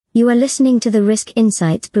You are listening to the Risk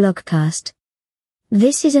Insights blogcast.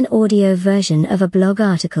 This is an audio version of a blog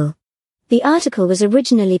article. The article was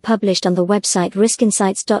originally published on the website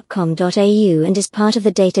riskinsights.com.au and is part of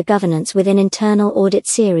the Data Governance within Internal Audit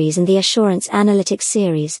series and the Assurance Analytics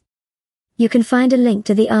series. You can find a link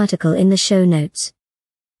to the article in the show notes.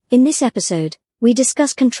 In this episode, we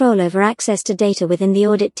discuss control over access to data within the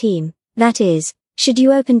audit team. That is, should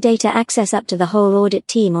you open data access up to the whole audit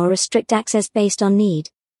team or restrict access based on need?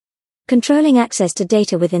 Controlling access to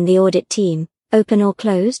data within the audit team, open or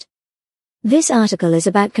closed? This article is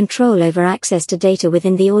about control over access to data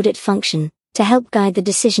within the audit function, to help guide the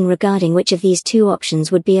decision regarding which of these two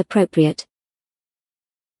options would be appropriate.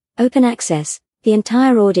 Open access. The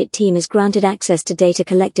entire audit team is granted access to data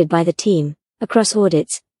collected by the team, across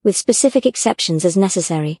audits, with specific exceptions as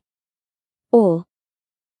necessary. Or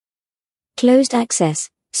closed access.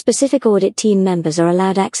 Specific audit team members are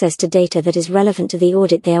allowed access to data that is relevant to the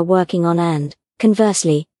audit they are working on and,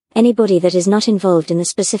 conversely, anybody that is not involved in the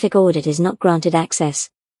specific audit is not granted access.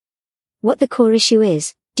 What the core issue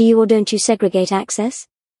is, do you or don't you segregate access?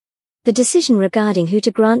 The decision regarding who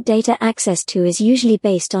to grant data access to is usually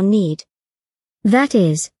based on need. That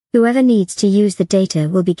is, whoever needs to use the data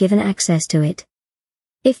will be given access to it.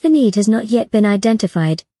 If the need has not yet been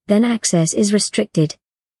identified, then access is restricted.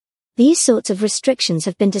 These sorts of restrictions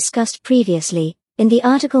have been discussed previously, in the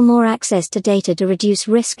article More Access to Data to Reduce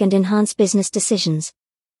Risk and Enhance Business Decisions.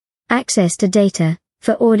 Access to data,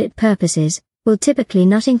 for audit purposes, will typically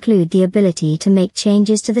not include the ability to make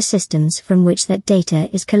changes to the systems from which that data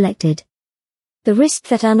is collected. The risk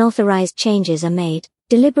that unauthorized changes are made,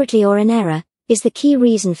 deliberately or in error, is the key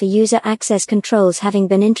reason for user access controls having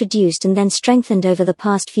been introduced and then strengthened over the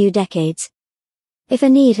past few decades. If a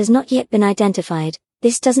need has not yet been identified,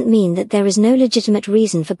 this doesn't mean that there is no legitimate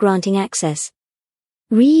reason for granting access.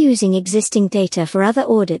 Reusing existing data for other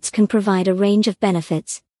audits can provide a range of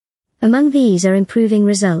benefits. Among these are improving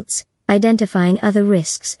results, identifying other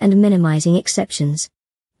risks and minimizing exceptions.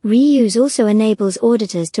 Reuse also enables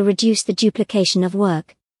auditors to reduce the duplication of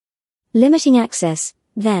work. Limiting access,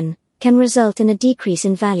 then, can result in a decrease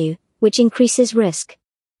in value, which increases risk.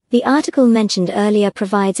 The article mentioned earlier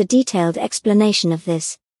provides a detailed explanation of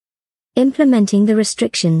this. Implementing the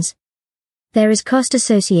restrictions. There is cost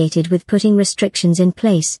associated with putting restrictions in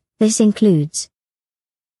place. This includes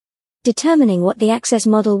determining what the access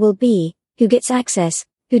model will be, who gets access,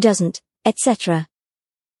 who doesn't, etc.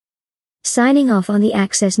 Signing off on the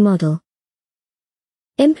access model.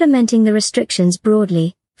 Implementing the restrictions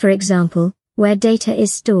broadly, for example, where data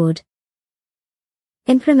is stored.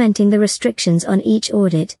 Implementing the restrictions on each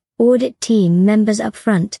audit team members up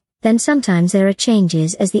front. Then sometimes there are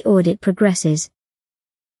changes as the audit progresses.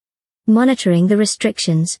 Monitoring the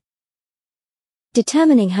restrictions.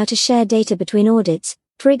 Determining how to share data between audits,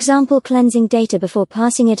 for example cleansing data before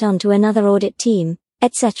passing it on to another audit team,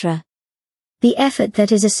 etc. The effort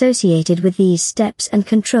that is associated with these steps and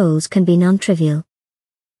controls can be non-trivial.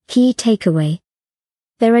 Key takeaway.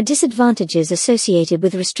 There are disadvantages associated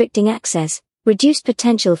with restricting access, reduced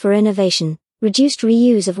potential for innovation, reduced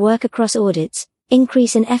reuse of work across audits,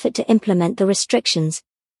 increase in effort to implement the restrictions.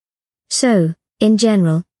 So, in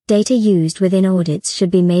general, data used within audits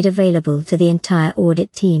should be made available to the entire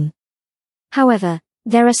audit team. However,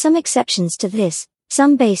 there are some exceptions to this,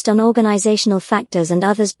 some based on organizational factors and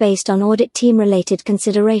others based on audit team-related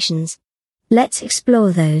considerations. Let's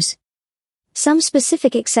explore those. Some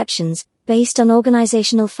specific exceptions, based on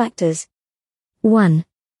organizational factors. 1.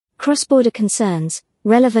 Cross-border concerns,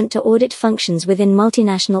 relevant to audit functions within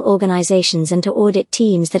multinational organizations and to audit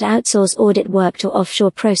teams that outsource audit work to offshore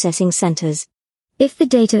processing centers. If the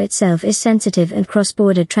data itself is sensitive and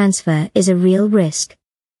cross-border transfer is a real risk.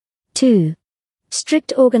 2.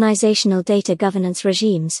 Strict organizational data governance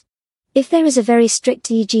regimes. If there is a very strict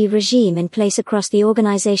DG regime in place across the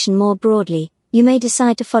organization more broadly, you may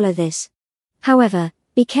decide to follow this. However,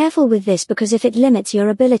 be careful with this because if it limits your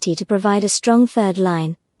ability to provide a strong third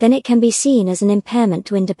line, then it can be seen as an impairment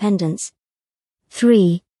to independence.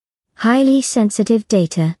 3. Highly sensitive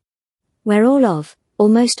data. Where all of, or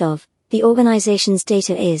most of, the organization's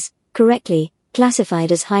data is, correctly,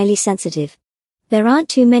 classified as highly sensitive. There aren't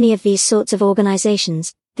too many of these sorts of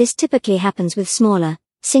organizations. This typically happens with smaller,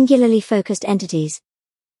 singularly focused entities.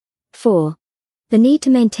 4. The need to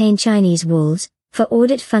maintain Chinese walls, for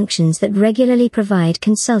audit functions that regularly provide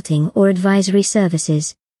consulting or advisory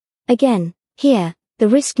services. Again, here, the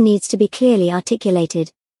risk needs to be clearly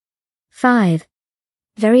articulated. 5.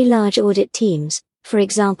 Very large audit teams, for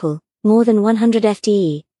example, more than 100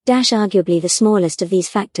 FTE, arguably the smallest of these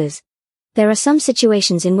factors. There are some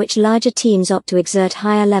situations in which larger teams opt to exert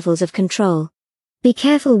higher levels of control. Be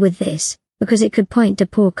careful with this, because it could point to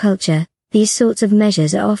poor culture. These sorts of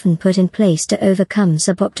measures are often put in place to overcome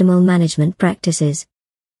suboptimal management practices.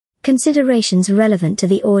 Considerations relevant to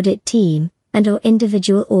the audit team and/or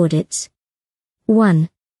individual audits. 1.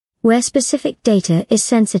 Where specific data is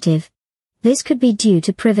sensitive. This could be due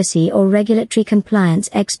to privacy or regulatory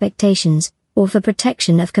compliance expectations, or for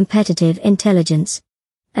protection of competitive intelligence.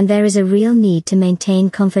 And there is a real need to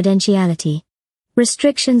maintain confidentiality.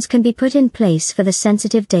 Restrictions can be put in place for the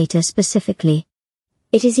sensitive data specifically.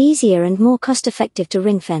 It is easier and more cost-effective to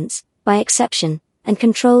ring-fence, by exception, and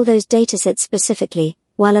control those datasets specifically,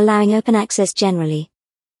 while allowing open access generally.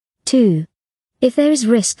 2. If there is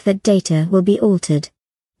risk that data will be altered.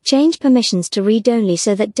 Change permissions to read-only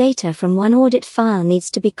so that data from one audit file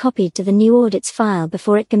needs to be copied to the new audit's file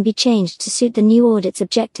before it can be changed to suit the new audit's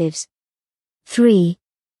objectives. 3.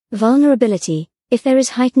 Vulnerability. If there is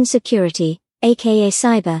heightened security, aka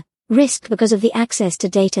cyber, risk because of the access to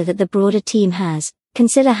data that the broader team has,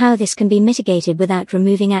 consider how this can be mitigated without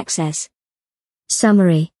removing access.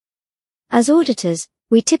 Summary. As auditors,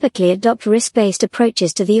 we typically adopt risk-based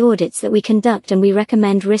approaches to the audits that we conduct, and we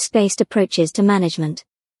recommend risk-based approaches to management.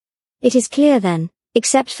 It is clear then,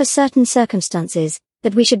 except for certain circumstances,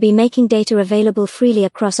 that we should be making data available freely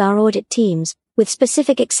across our audit teams, with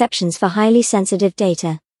specific exceptions for highly sensitive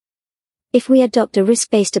data. If we adopt a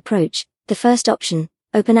risk-based approach, the first option,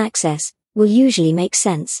 open access, will usually make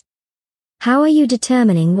sense. How are you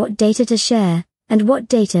determining what data to share, and what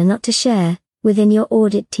data not to share, within your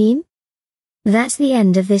audit team? That's the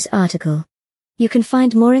end of this article. You can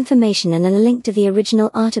find more information and a link to the original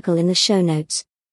article in the show notes.